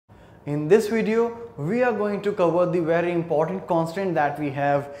In this video, we are going to cover the very important constraint that we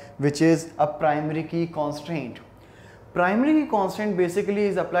have, which is a primary key constraint. Primary key constraint basically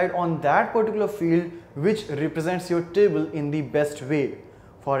is applied on that particular field which represents your table in the best way.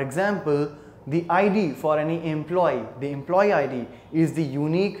 For example, the ID for any employee, the employee ID is the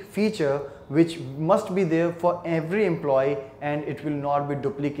unique feature which must be there for every employee and it will not be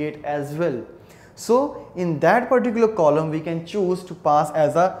duplicate as well. So in that particular column we can choose to pass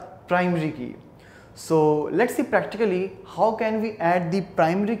as a primary key. So let's see practically how can we add the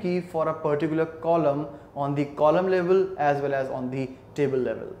primary key for a particular column on the column level as well as on the table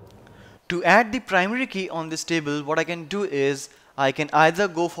level. To add the primary key on this table, what I can do is I can either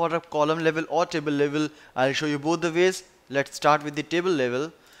go for a column level or table level. I'll show you both the ways. Let's start with the table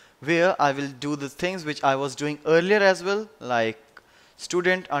level, where I will do the things which I was doing earlier as well, like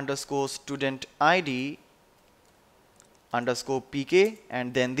student underscore student ID underscore pk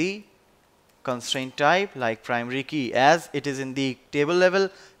and then the constraint type like primary key. As it is in the table level,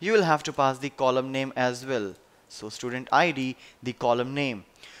 you will have to pass the column name as well. So student ID, the column name.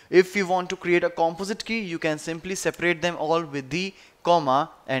 If you want to create a composite key, you can simply separate them all with the comma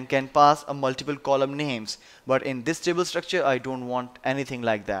and can pass a multiple column names. But in this table structure, I don't want anything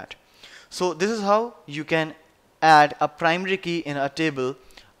like that. So this is how you can add a primary key in a table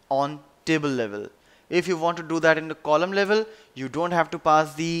on table level. If you want to do that in the column level, you don't have to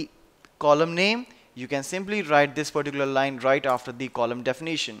pass the column name. You can simply write this particular line right after the column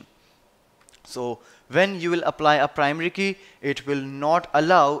definition. So when you will apply a primary key, it will not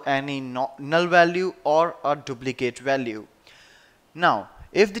allow any null value or a duplicate value. Now,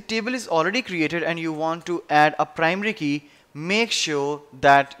 if the table is already created and you want to add a primary key, make sure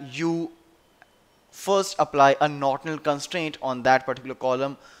that you first apply a not null constraint on that particular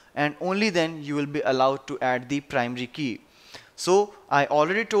column, and only then you will be allowed to add the primary key. So I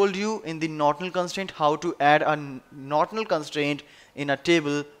already told you in the not null constraint how to add a not null constraint in a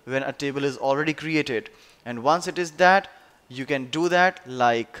table when a table is already created. And once it is that, you can do that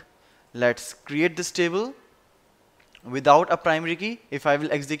like, let's create this table without a primary key. If I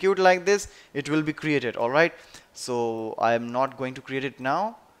will execute like this, it will be created. Alright, so I am not going to create it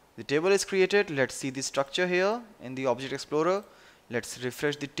now. The table is created. Let's see the structure here in the Object Explorer. Let's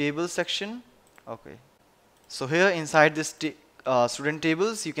refresh the table section. Okay, so here inside this student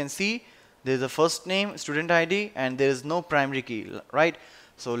tables, you can see there is a first name, student ID, and there is no primary key, right?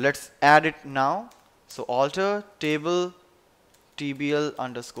 So let's add it now. So alter table tbl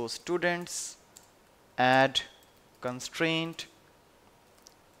underscore students, add constraint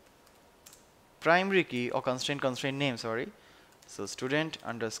primary key or constraint name, sorry. So student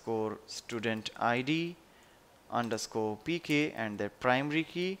underscore student ID underscore pk and their primary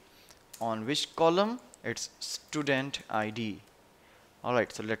key on which column? It's student ID.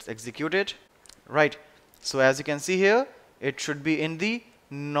 Alright, so let's execute it. Right, so as you can see here, it should be in the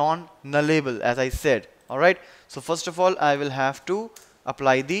non-nullable as I said. Alright, so first of all I will have to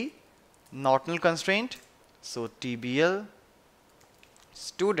apply the not null constraint. So tbl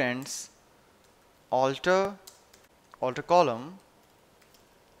students alter column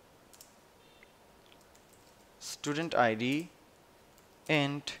student ID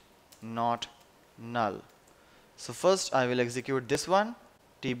int not null. So first I will execute this one,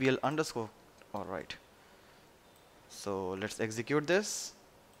 tbl underscore. Alright, so let's execute this.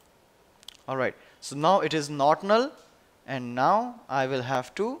 Alright, so now it is not null and now I will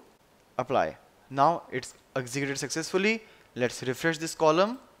have to apply. Now it's executed successfully. Let's refresh this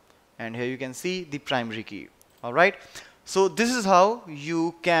column and here you can see the primary key. Alright, so this is how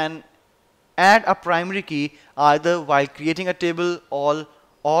you can add a primary key either while creating a table or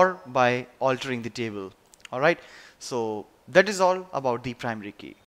by altering the table. Alright, so that is all about the primary key.